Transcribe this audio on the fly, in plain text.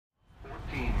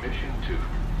to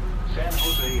San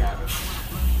Jose Avenue.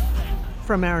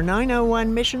 From our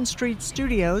 901 Mission Street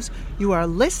studios, you are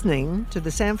listening to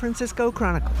the San Francisco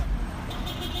Chronicle.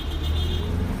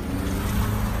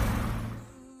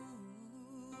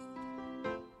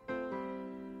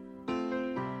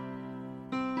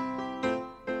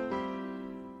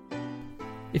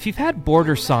 If you've had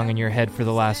Border Song in your head for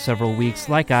the last several weeks,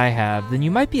 like I have, then you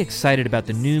might be excited about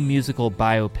the new musical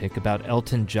biopic about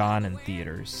Elton John in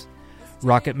theaters.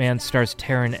 Rocketman stars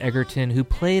Taron Egerton, who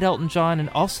played Elton John and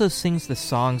also sings the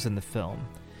songs in the film.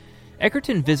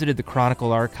 Egerton visited the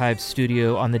Chronicle Archives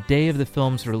studio on the day of the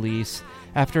film's release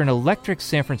after an electric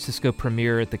San Francisco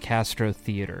premiere at the Castro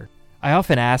Theater. I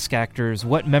often ask actors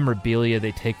what memorabilia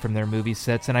they take from their movie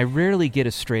sets, and I rarely get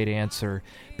a straight answer,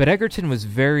 but Egerton was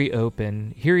very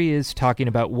open. Here he is talking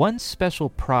about one special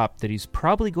prop that he's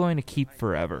probably going to keep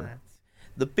forever.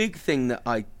 The big thing that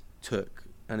I took,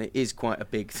 and it is quite a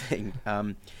big thing,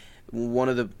 one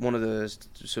of the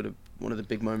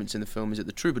big moments in the film is at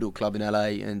the Troubadour Club in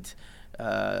LA, and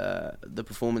the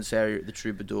performance area at the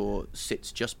Troubadour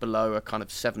sits just below a kind of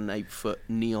 7-8 foot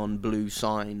neon blue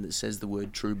sign that says the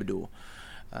word Troubadour.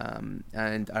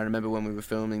 And I remember when we were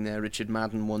filming there, Richard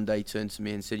Madden one day turned to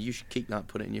me and said, "You should keep that,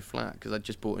 put it in your flat," because I'd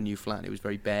just bought a new flat and it was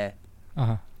very bare.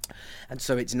 Uh-huh. And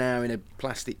so it's now in a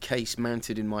plastic case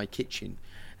mounted in my kitchen,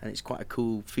 and it's quite a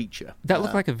cool feature. That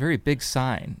looked like a very big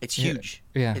sign. It's huge.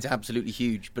 Yeah. It's absolutely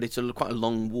huge, but it's quite a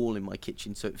long wall in my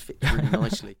kitchen, so it fits really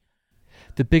nicely.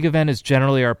 The Big Event is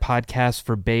generally our podcast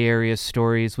for Bay Area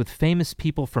stories with famous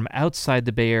people from outside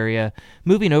the Bay Area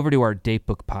moving over to our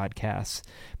Datebook podcasts.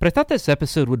 But I thought this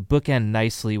episode would bookend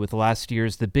nicely with last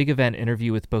year's The Big Event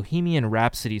interview with Bohemian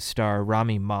Rhapsody star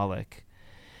Rami Malek.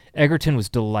 Egerton was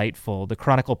delightful. The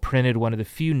Chronicle printed one of the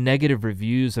few negative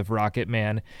reviews of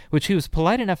Rocketman, which he was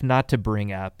polite enough not to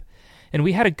bring up. And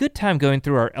we had a good time going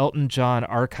through our Elton John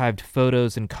archived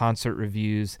photos and concert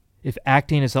reviews. If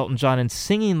acting as Elton John and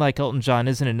singing like Elton John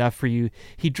isn't enough for you,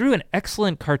 he drew an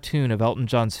excellent cartoon of Elton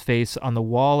John's face on the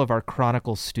wall of our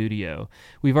Chronicle studio.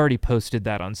 We've already posted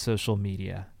that on social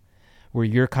media. We're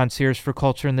your concierge for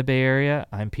culture in the Bay Area.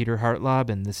 I'm Peter Hartlaub,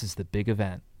 and this is The Big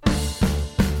Event.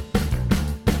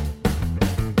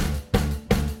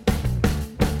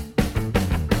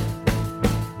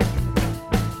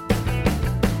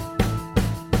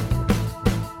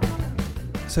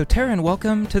 So, Taron,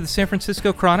 welcome to the San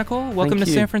Francisco Chronicle. Welcome to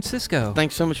San Francisco.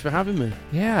 Thanks so much for having me.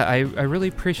 Yeah, I really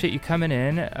appreciate you coming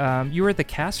in. You were at the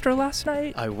Castro last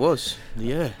night? I was,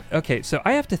 yeah. Okay, so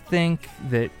I have to think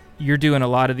that you're doing a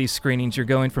lot of these screenings. You're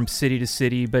going from city to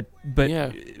city, but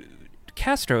yeah.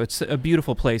 Castro, it's a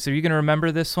beautiful place. Are you going to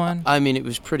remember this one? I mean, it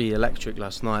was pretty electric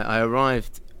last night. I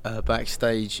arrived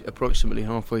backstage approximately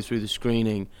halfway through the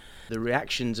screening. The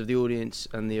reactions of the audience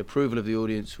and the approval of the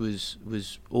audience was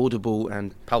audible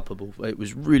and palpable. It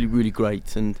was really, really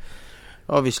great. And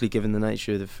obviously, given the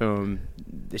nature of the film,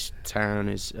 this town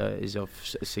is of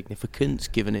significance,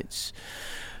 given its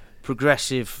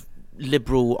progressive,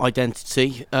 liberal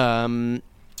identity. And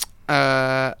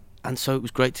so it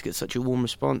was great to get such a warm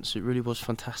response. It really was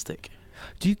fantastic.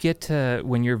 Do you get to,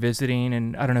 when you're visiting,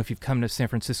 and I don't know if you've come to San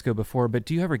Francisco before, but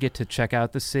do you ever get to check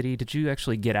out the city? Did you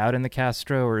actually get out in the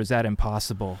Castro, or is that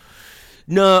impossible?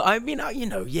 No, I mean,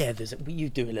 you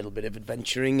do a little bit of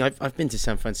adventuring. I've been to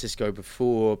San Francisco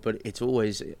before, but it's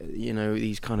always,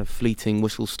 these kind of fleeting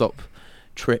whistle-stop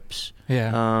trips.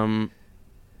 Yeah.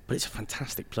 But it's a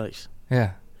fantastic place.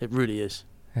 Yeah. It really is.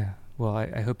 Yeah. Well,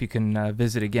 I hope you can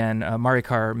visit again.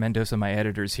 Maricar Mendoza, my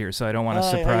editor, is here, so I don't want to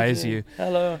surprise you.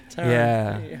 Hello, Taron.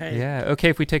 Yeah, hey. Yeah. Okay,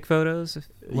 if we take photos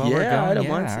while we're going? I don't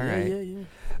mind. All right.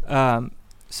 Yeah.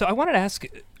 So I wanted to ask,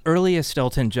 earliest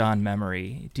Elton John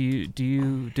memory.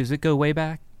 Does it go way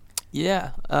back?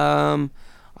 Yeah. I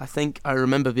think I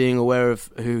remember being aware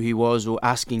of who he was, or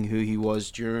asking who he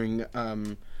was during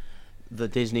the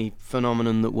Disney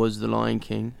phenomenon that was The Lion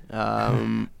King.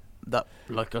 That,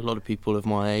 like a lot of people of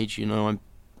my age, I'm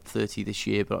 30 this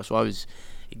year, so I was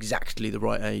exactly the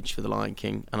right age for The Lion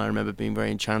King, and I remember being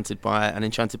very enchanted by it and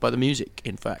enchanted by the music,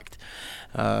 in fact.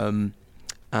 And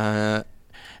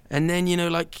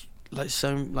then, like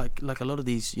a lot of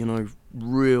these,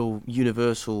 real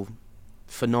universal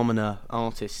phenomena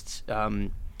artists,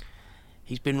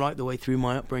 he's been right the way through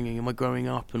my upbringing and my growing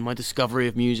up and my discovery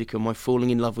of music and my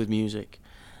falling in love with music.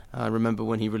 I remember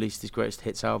when he released his Greatest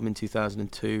Hits album in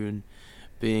 2002 and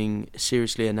being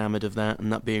seriously enamoured of that,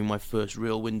 and that being my first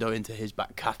real window into his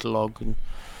back catalogue.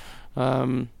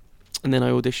 And then I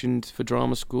auditioned for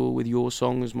drama school with Your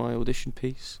Song as my audition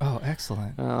piece. Oh,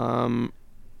 excellent.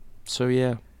 So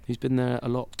yeah, he's been there a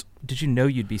lot. did you know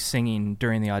you'd be singing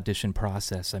during the audition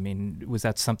process? I mean, was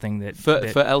that something that for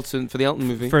the Elton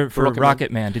movie, for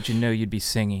Rocket Man? Did you know you'd be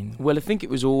singing? Well, I think it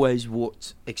was always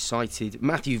what excited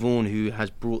Matthew Vaughn, who has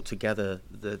brought together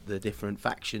the different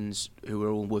factions who were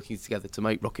all working together to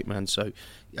make Rocket Man. So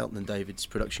Elton and David's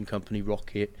production company,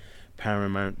 Rocket,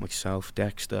 Paramount, myself,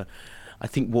 Dexter. I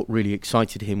think what really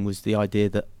excited him was the idea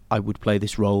that I would play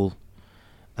this role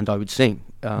and I would sing.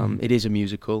 It is a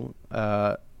musical,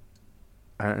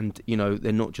 and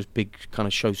they're not just big kind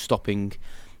of show-stopping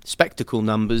spectacle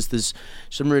numbers. There's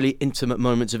some really intimate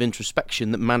moments of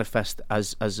introspection that manifest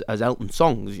as Elton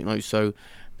songs. So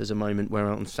there's a moment where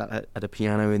Elton sat at a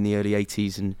piano in the early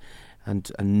 '80s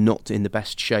and not in the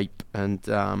best shape,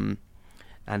 and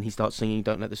he starts singing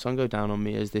 "Don't Let the Sun Go Down on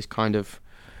Me" as this kind of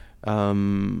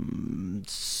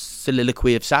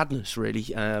soliloquy of sadness, really.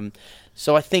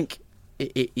 So I think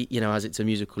it, as it's a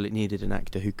musical, it needed an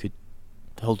actor who could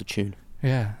hold a tune.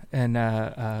 Yeah, and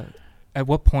at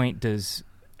what point does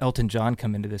Elton John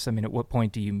come into this? I mean, at what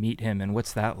point do you meet him, and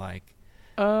what's that like?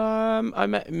 I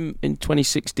met him in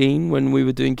 2016 when we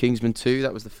were doing Kingsman 2.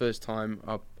 That was the first time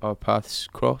our paths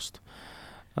crossed.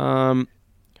 But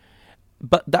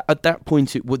at that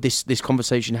point, this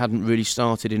conversation hadn't really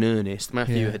started in earnest.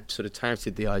 Matthew had sort of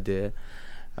touted the idea.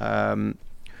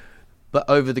 But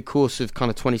over the course of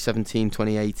kind of 2017,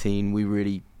 2018, we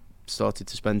really started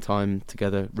to spend time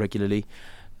together regularly,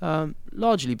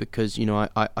 largely because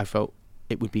I felt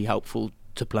it would be helpful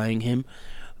to playing him,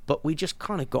 but we just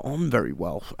kind of got on very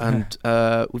well, and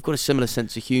we've got a similar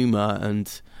sense of humour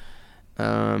and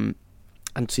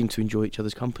seem to enjoy each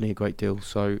other's company a great deal.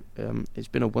 So it's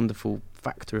been a wonderful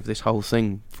factor of this whole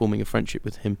thing, forming a friendship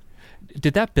with him.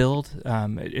 Did that build?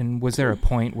 And was there a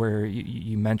point where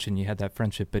you mentioned you had that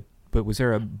friendship, but was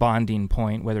there a bonding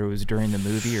point, whether it was during the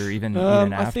movie or even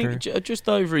after? I think just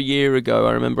over a year ago,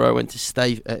 I remember I went to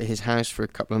stay at his house for a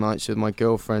couple of nights with my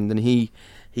girlfriend, and he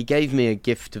gave me a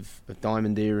gift of a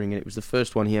diamond earring, and it was the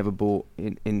first one he ever bought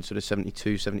in sort of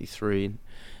 72, 73, and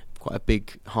quite a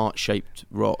big heart-shaped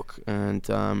rock, and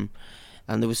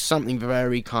there was something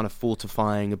very kind of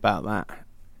fortifying about that.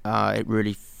 It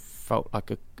really felt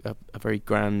like a very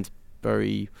grand,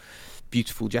 very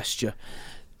beautiful gesture.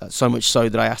 So much so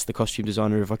that I asked the costume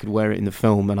designer if I could wear it in the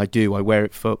film, and I do. I wear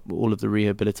it for all of the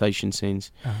rehabilitation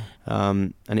scenes.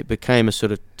 And it became a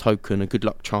sort of token, a good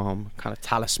luck charm, kind of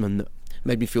talisman that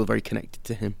made me feel very connected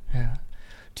to him. Yeah.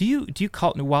 Do you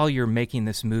call, while you're making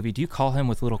this movie, do you call him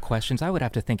with little questions? I would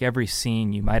have to think every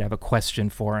scene you might have a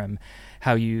question for him,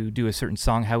 how you do a certain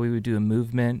song, how we would do a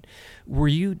movement. Were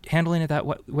you handling it that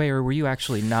way, or were you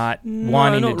actually not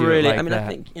wanting to do really. it like that? I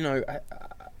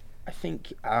think, I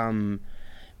think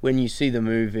when you see the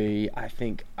movie, I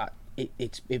think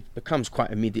it becomes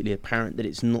quite immediately apparent that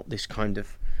it's not this kind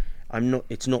of,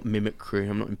 it's not mimicry,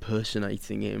 I'm not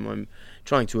impersonating him, I'm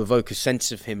trying to evoke a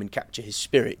sense of him and capture his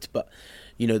spirit, but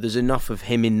there's enough of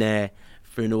him in there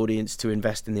for an audience to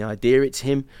invest in the idea it's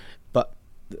him, but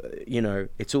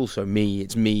it's also me,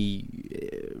 it's me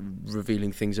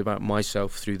revealing things about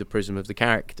myself through the prism of the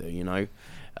character. It's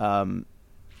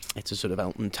a sort of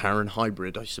Elton Taron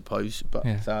hybrid, I suppose, but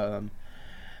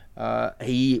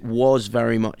he was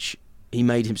very much, he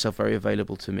made himself very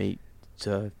available to me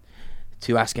to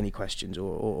ask any questions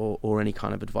or any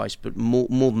kind of advice, but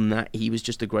more than that, he was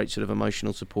just a great sort of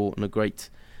emotional support and a great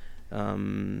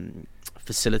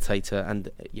facilitator, and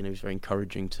he was very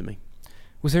encouraging to me.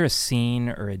 Was there a scene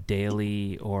or a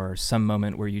daily or some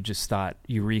moment where you just thought,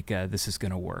 Eureka, this is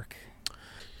going to work?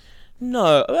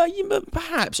 No,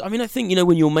 perhaps. I mean, I think,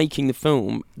 when you're making the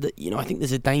film, that I think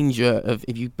there's a danger of,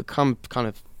 if you become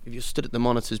if you're stood at the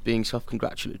monitors being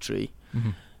self-congratulatory,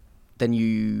 then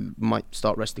you might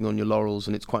start resting on your laurels,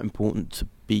 and it's quite important to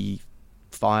be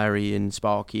fiery and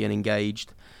sparky and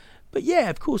engaged. But yeah,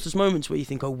 of course, there's moments where you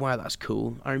think, oh, wow, that's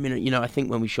cool. I mean, I think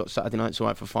when we shot Saturday Night's All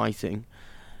Right for Fighting,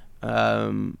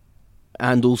 and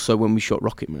also when we shot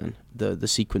Rocket Man, the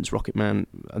sequence Rocket Man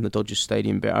and the Dodger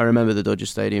Stadium bit, I remember the Dodger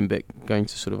Stadium bit going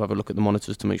to sort of have a look at the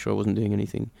monitors to make sure I wasn't doing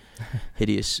anything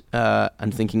hideous,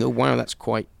 and thinking, oh, wow, that's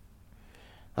quite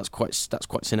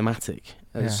cinematic.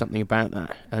 There's something about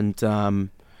that, and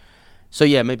so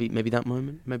yeah, maybe that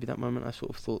moment, I sort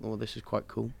of thought, oh, this is quite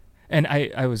cool. And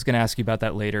I was going to ask you about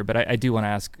that later, but I do want to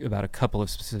ask about a couple of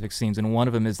specific scenes, and one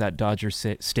of them is that Dodger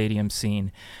Stadium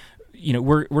scene.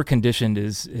 We're conditioned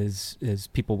as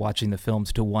people watching the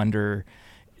films to wonder,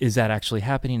 is that actually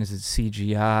happening? Is it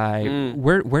CGI?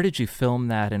 Where did you film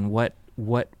that, and what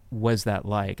was that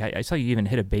like? I saw you even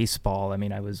hit a baseball. I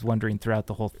mean, I was wondering throughout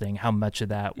the whole thing how much of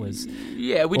that was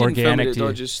we didn't film it at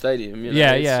Dodger Stadium.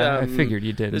 I figured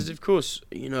you did. There's, of course,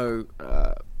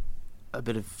 a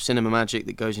bit of cinema magic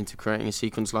that goes into creating a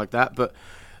sequence like that. But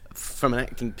from an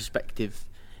acting perspective,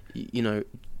 you know,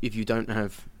 if you don't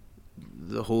have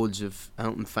the hordes of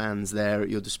Elton fans there at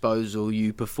your disposal,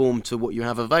 you perform to what you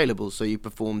have available. So you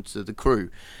perform to the crew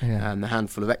and the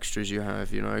handful of extras you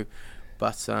have, you know.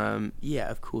 But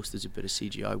yeah, of course, there's a bit of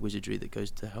CGI wizardry that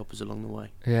goes to help us along the way.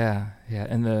 Yeah,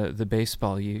 and the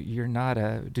baseball. You're not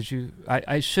a. Did you?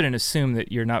 I shouldn't assume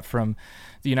that you're not from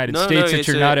the United States. That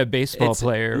you're not a baseball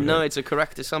player. No, it's a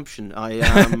correct assumption.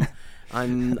 I'm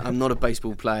not a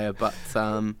baseball player, but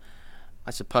I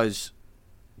suppose,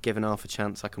 given half a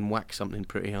chance, I can whack something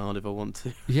pretty hard if I want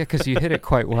to. Yeah, because you hit it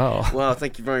quite well. Well,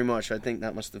 thank you very much. I think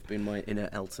that must have been my inner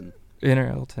Elton. Inner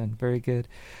Elton, very good.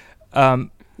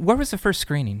 Where was the first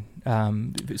screening?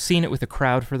 Seeing it with a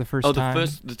crowd for the first time?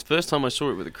 The first time I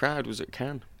saw it with a crowd was at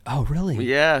Cannes. Oh, really?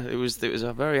 Yeah, it was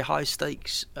a very high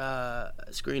stakes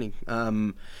screening.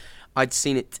 I'd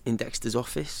seen it in Dexter's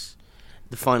office,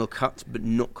 the final cut, but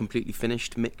not completely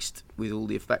finished, mixed with all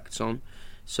the effects on.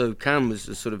 So Cannes was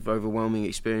a sort of overwhelming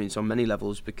experience on many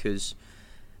levels because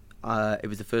it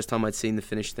was the first time I'd seen the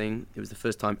finished thing. It was the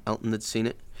first time Elton had seen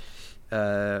it.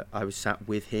 I was sat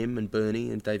with him and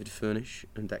Bernie and David Furnish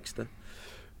and Dexter.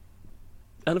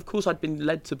 And of course I'd been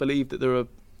led to believe that there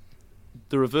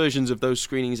are versions of those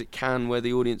screenings at Cannes where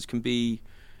the audience can be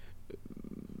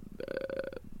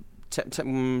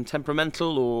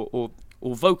temperamental or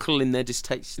vocal in their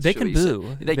distaste. They can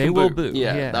boo. They will boo.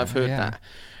 Yeah, I've heard that.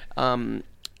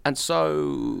 And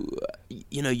so,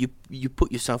 you know, you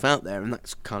put yourself out there, and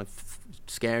that's kind of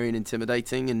scary and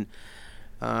intimidating. And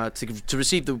to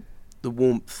receive the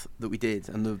warmth that we did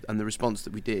and the response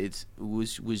that we did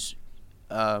was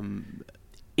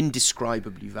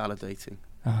indescribably validating.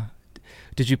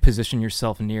 Did you position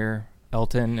yourself near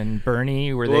Elton and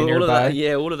Bernie? Were they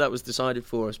nearby? All of that was decided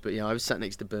for us. But yeah, I was sat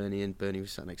next to Bernie, and Bernie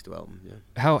was sat next to Elton. Yeah.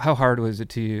 How hard was it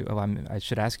to you? I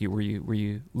should ask you. Were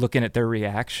you looking at their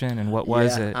reaction, and what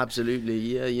was it? Absolutely.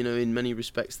 Yeah, you know, in many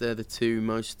respects, they're the two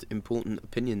most important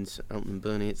opinions, Elton and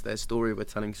Bernie. It's their story we're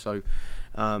telling. So,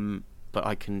 but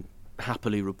I can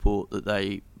happily report that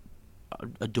they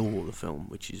adore the film,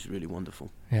 which is really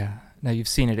wonderful. Yeah. Now you've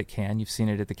seen it at Cannes. You've seen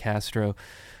it at the Castro.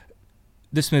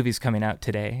 This movie's coming out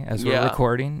today as we're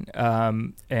recording,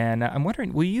 and I'm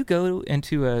wondering, will you go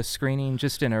into a screening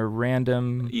just in a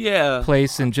random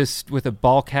place and just with a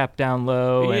ball cap down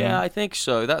low? Yeah, I think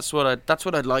so. That's what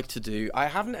I'd like to do. I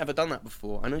haven't ever done that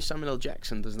before. I know Samuel L.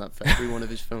 Jackson does that for every one of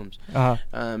his films,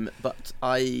 but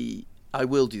I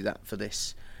will do that for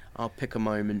this. I'll pick a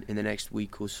moment in the next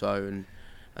week or so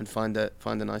and find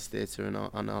a nice theatre and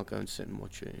I'll go and sit and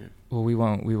watch it. Yeah. Well, we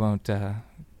won't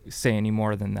say any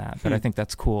more than that, but I think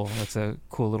that's cool. That's a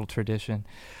cool little tradition.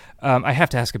 I have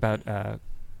to ask about a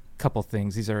couple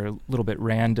things. These are a little bit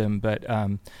random, but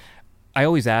I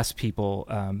always ask people,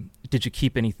 did you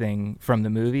keep anything from the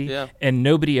movie? Yeah. And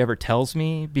nobody ever tells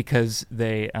me because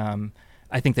they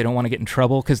I think they don't want to get in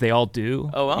trouble because they all do.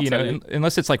 Oh, I'll tell you.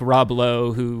 Unless it's like Rob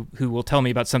Lowe who will tell me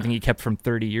about something he kept from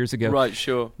 30 years ago. Right,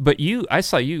 sure. But I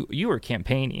saw you were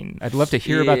campaigning. I'd love to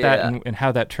hear about that and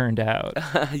how that turned out.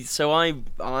 So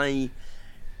I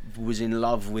was in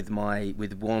love with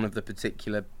one of the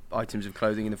particular items of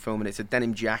clothing in the film, and it's a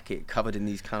denim jacket covered in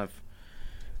these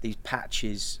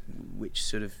patches, which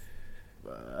sort of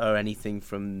are anything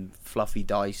from fluffy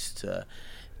dice to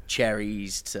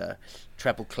cherries to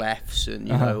treble clefs and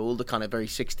you know all the kind of very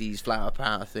 60s flower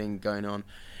power thing going on,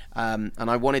 and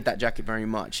I wanted that jacket very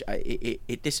much.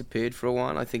 It disappeared for a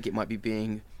while. I think it might be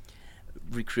being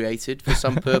recreated for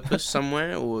some purpose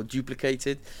somewhere or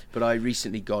duplicated, but I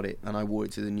recently got it and I wore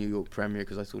it to the New York premiere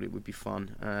because I thought it would be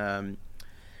fun.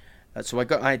 So I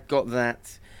got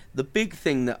that. The big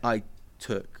thing that I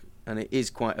took, and it is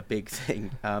quite a big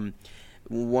thing,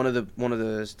 one of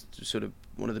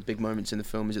the big moments in the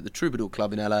film is at the Troubadour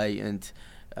Club in LA, and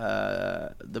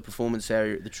the performance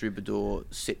area at the Troubadour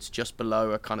sits just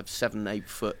below a kind of 7-8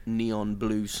 foot neon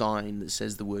blue sign that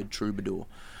says the word Troubadour.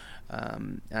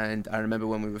 And I remember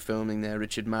when we were filming there,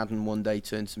 Richard Madden one day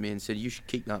turned to me and said, "You should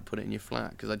keep that, put it in your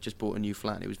flat," because I'd just bought a new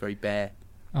flat and it was very bare.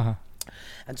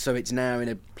 And so it's now in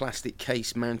a plastic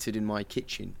case mounted in my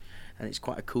kitchen, and it's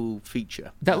quite a cool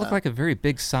feature. That looked like a very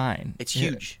big sign. It's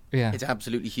huge. Yeah. It's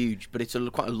absolutely huge, but it's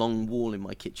quite a long wall in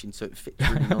my kitchen, so it fits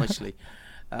really nicely.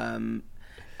 And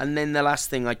then the last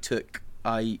thing I took,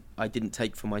 I didn't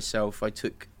take for myself. I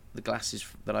took the glasses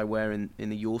that I wear in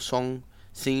the Your Song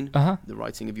scene, the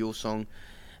writing of Your Song,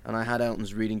 and I had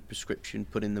Elton's reading prescription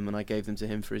put in them, and I gave them to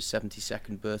him for his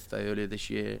 72nd birthday earlier this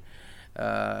year,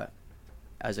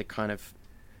 as a kind of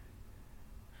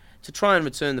to try and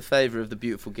return the favour of the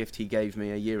beautiful gift he gave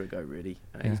me a year ago, really.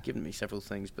 Yeah. He's given me several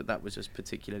things, but that was a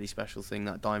particularly special thing,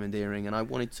 that diamond earring, and I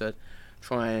wanted to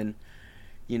try and,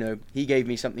 he gave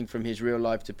me something from his real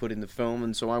life to put in the film,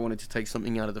 and so I wanted to take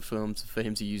something out of the film for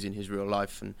him to use in his real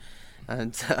life, and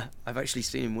I've actually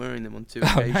seen him wearing them on 2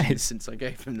 occasions nice. since I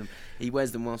gave him them. He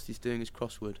wears them whilst he's doing his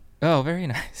crossword. Oh, very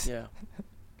nice. Yeah.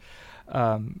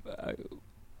 I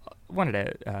wanted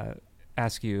to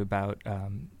ask you about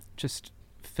just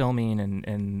filming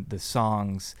and the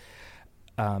songs.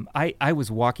 I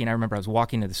remember I was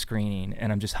walking to the screening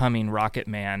and I'm just humming Rocket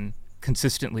Man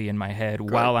consistently in my head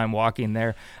while I'm walking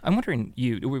there. I'm wondering,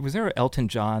 was there Elton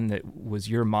John that was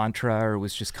your mantra or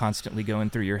was just constantly going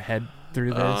through your head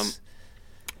through this?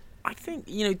 I think,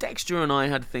 Dexter and I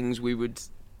had things we would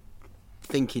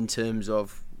think in terms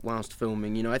of whilst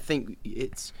filming. I think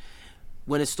it's,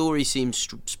 when a story seems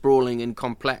sprawling and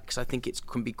complex, I think it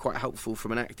can be quite helpful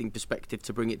from an acting perspective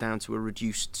to bring it down to a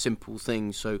reduced, simple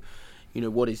thing. So,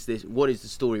 what is this? What is the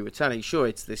story we're telling? Sure,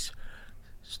 it's this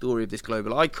story of this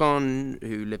global icon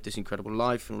who lived this incredible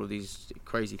life and all of these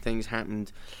crazy things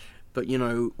happened. But,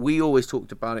 we always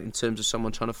talked about it in terms of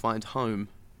someone trying to find home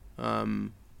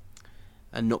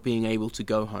and not being able to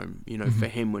go home. For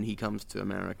him, when he comes to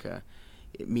America,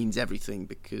 it means everything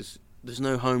because there's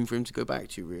no home for him to go back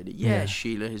to, really. Yeah,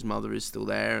 Sheila, his mother, is still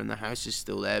there, and the house is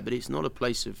still there, but it's not a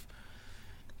place of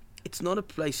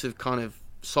kind of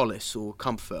solace or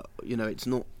comfort. It's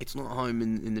not home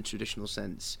in the traditional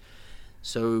sense.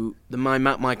 So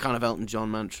my kind of Elton John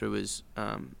mantra was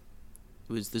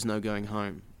there's no going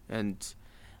home, and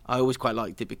I always quite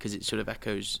liked it because it sort of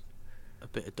echoes a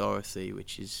bit of Dorothy,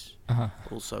 which is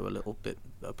also a little bit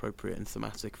appropriate and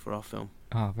thematic for our film.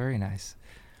 Oh, very nice.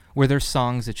 Were there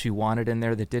songs that you wanted in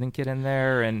there that didn't get in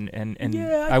there? And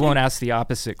yeah, I won't ask the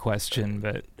opposite question,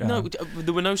 but no,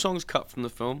 there were no songs cut from the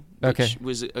film, which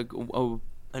was an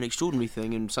extraordinary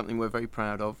thing and something we're very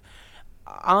proud of.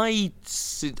 I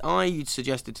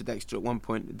suggested to Dexter at one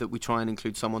point that we try and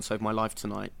include "Someone Save My Life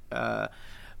Tonight,"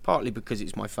 partly because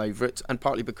it's my favourite, and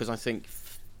partly because I think,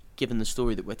 given the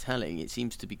story that we're telling, it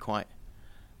seems to be quite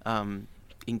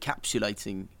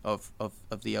encapsulating of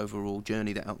the overall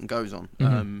journey that Elton goes on.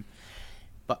 Mm-hmm.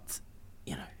 But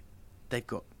they've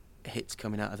got hits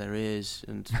coming out of their ears,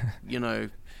 and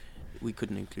we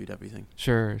couldn't include everything.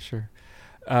 Sure.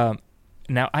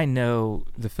 Now I know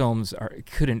the films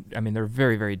they're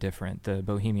very, very different, the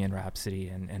Bohemian Rhapsody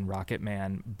and Rocket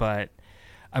Man, but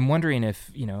I'm wondering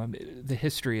if, the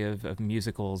history of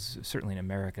musicals, certainly in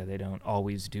America, they don't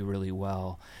always do really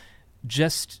well.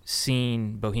 Just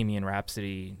seeing Bohemian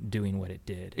Rhapsody doing what it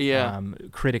did,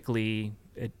 critically,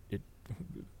 it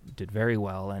did very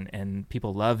well, and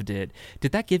people loved it.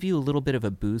 Did that give you a little bit of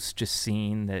a boost, just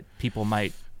seeing that people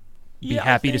might be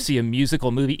happy to see a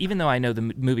musical movie, even though I know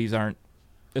the movies aren't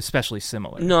especially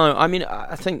similar? No, I mean,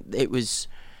 I think it's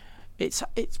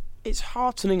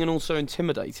heartening and also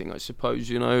intimidating, I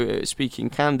suppose, speaking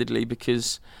candidly,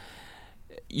 because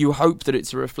you hope that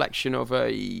it's a reflection of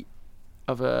an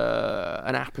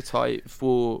appetite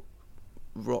for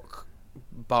rock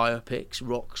biopics,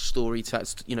 rock story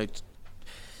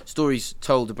stories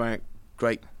told about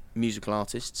great musical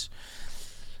artists.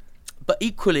 But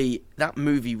equally, that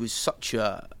movie was such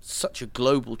a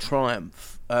global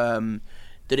triumph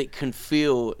that it can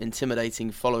feel intimidating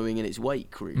following in its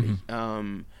wake, really.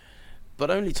 Mm-hmm.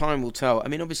 But only time will tell. I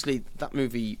mean, obviously, that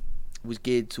movie was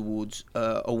geared towards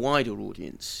a wider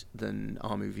audience than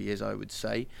our movie is, I would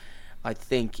say. I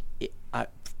think,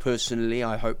 personally,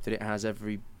 I hope that it has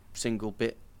every single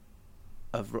bit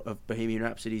of Bohemian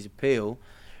Rhapsody's appeal,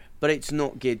 but it's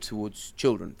not geared towards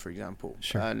children, for example.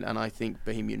 Sure. And I think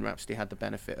Bohemian Rhapsody had the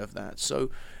benefit of that. So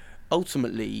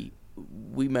ultimately,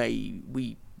 we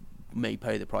may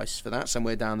pay the price for that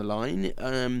somewhere down the line,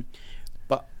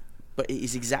 but it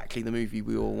is exactly the movie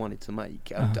we all wanted to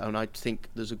make, and I think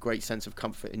there's a great sense of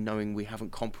comfort in knowing we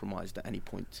haven't compromised at any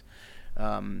point.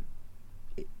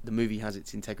 The movie has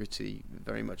its integrity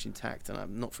very much intact, and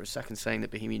I'm not for a second saying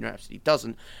that Bohemian Rhapsody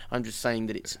doesn't. I'm just saying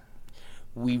that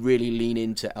we really lean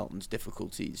into Elton's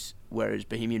difficulties, whereas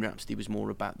Bohemian Rhapsody was more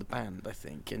about the band, I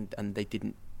think, and they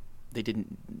didn't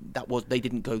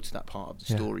go to that part of the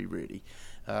story, really.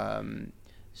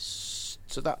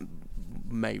 So that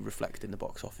may reflect in the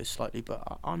box office slightly,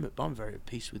 but I'm very at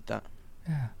peace with that.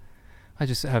 Yeah, I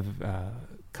just have a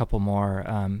couple more.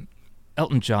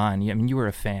 Elton John, I mean, you were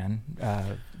a fan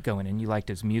going in. You liked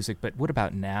his music, but what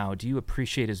about now? Do you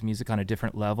appreciate his music on a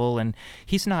different level? And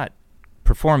he's not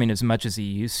performing as much as he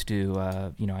used to.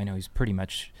 I know he's pretty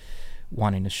much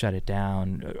wanting to shut it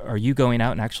down. Are you going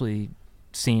out and actually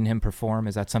seeing him perform?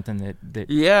 Is that something that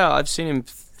Yeah, I've seen him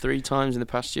 3 times in the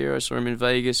past year. I saw him in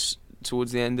Vegas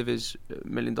towards the end of his $1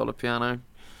 Million Piano.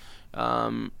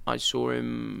 I saw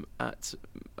him at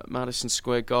Madison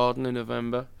Square Garden in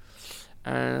November.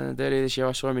 And earlier this year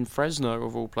I saw him in Fresno,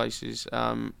 of all places.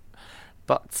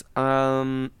 But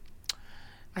I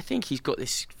think he's got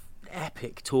this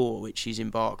epic tour which he's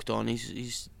embarked on.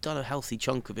 He's done a healthy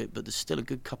chunk of it, but there's still a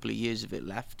good couple of years of it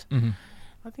left. Mm-hmm.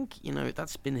 I think,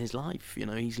 that's been his life.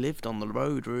 He's lived on the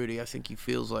road, really. I think he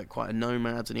feels like quite a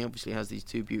nomad, and he obviously has these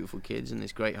 2 beautiful kids and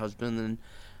this great husband, and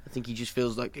I think he just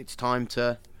feels like it's time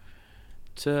to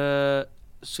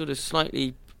sort of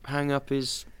slightly hang up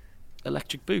his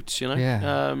electric boots,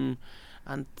 Yeah.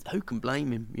 And who can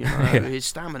blame him? Yeah. His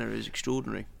stamina is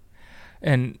extraordinary.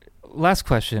 And last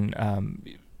question,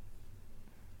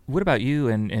 what about you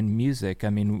and music?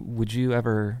 I mean, would you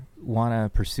ever want to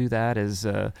pursue that as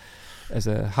a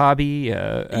hobby,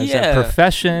 as a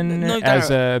profession, No as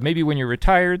doubt. maybe when you're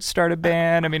retired, start a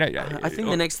band? I mean, I think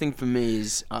the next thing for me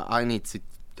is I need to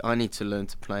learn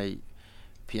to play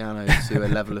piano to a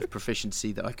level of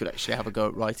proficiency that I could actually have a go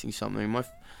at writing something. My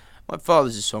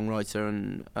father's a songwriter,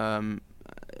 and I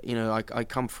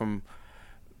come from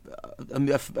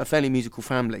a fairly musical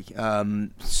family,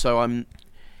 so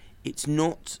it's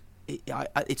not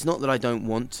that I don't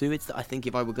want to. It's that I think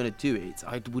if I were going to do it,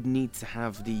 I would need to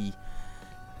have the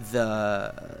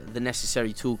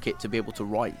necessary toolkit to be able to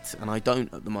write, and I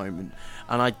don't at the moment.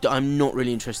 And I'm not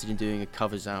really interested in doing a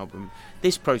covers album.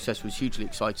 This process was hugely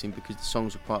exciting because the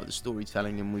songs are part of the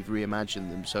storytelling and we've reimagined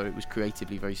them, so it was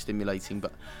creatively very stimulating.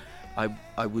 But I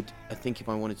think if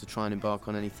I wanted to try and embark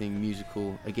on anything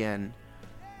musical again,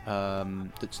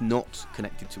 that's not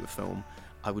connected to a film,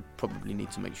 I would probably need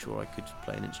to make sure I could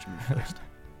play an instrument first.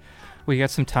 We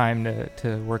got some time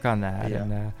to work on that.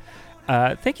 Yeah.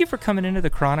 And thank you for coming into the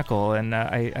Chronicle. And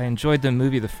I enjoyed the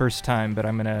movie the first time, but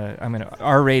I'm gonna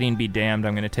R rating be damned.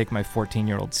 I'm gonna take my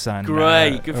 14-year-old son.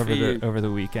 Great, good over for you. over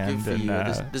the weekend. Good for and, you.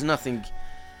 There's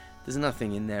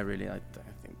nothing in there really. I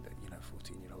think that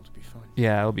 14-year-olds will be fine.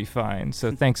 Yeah, it'll be fine.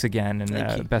 So thanks again, and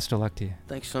Thank you. best of luck to you.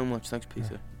 Thanks so much. Thanks,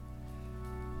 Peter.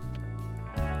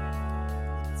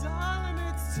 Darling,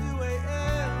 it's 2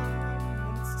 a.m.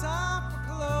 and it's time for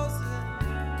closing.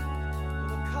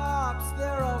 The cops,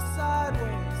 they're all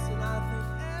sideways, and I think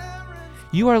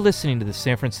Aaron's You are listening to the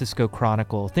San Francisco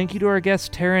Chronicle. Thank you to our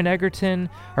guest, Taron Egerton.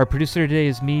 Our producer today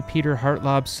is me, Peter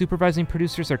Hartlaub. Supervising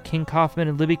producers are King Kaufman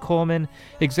and Libby Coleman.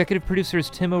 Executive producer is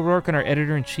Tim O'Rourke, and our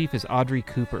editor-in-chief is Audrey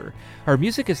Cooper. Our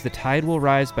music is The Tide Will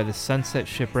Rise by the Sunset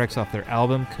Shipwrecks off their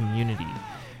album Community.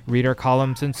 Read our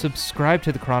columns and subscribe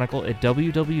to the Chronicle at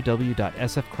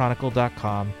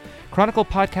www.sfchronicle.com. Chronicle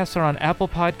podcasts are on Apple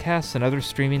Podcasts and other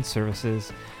streaming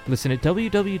services. Listen at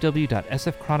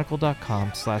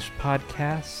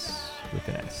www.sfchronicle.com/podcasts with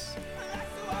an S.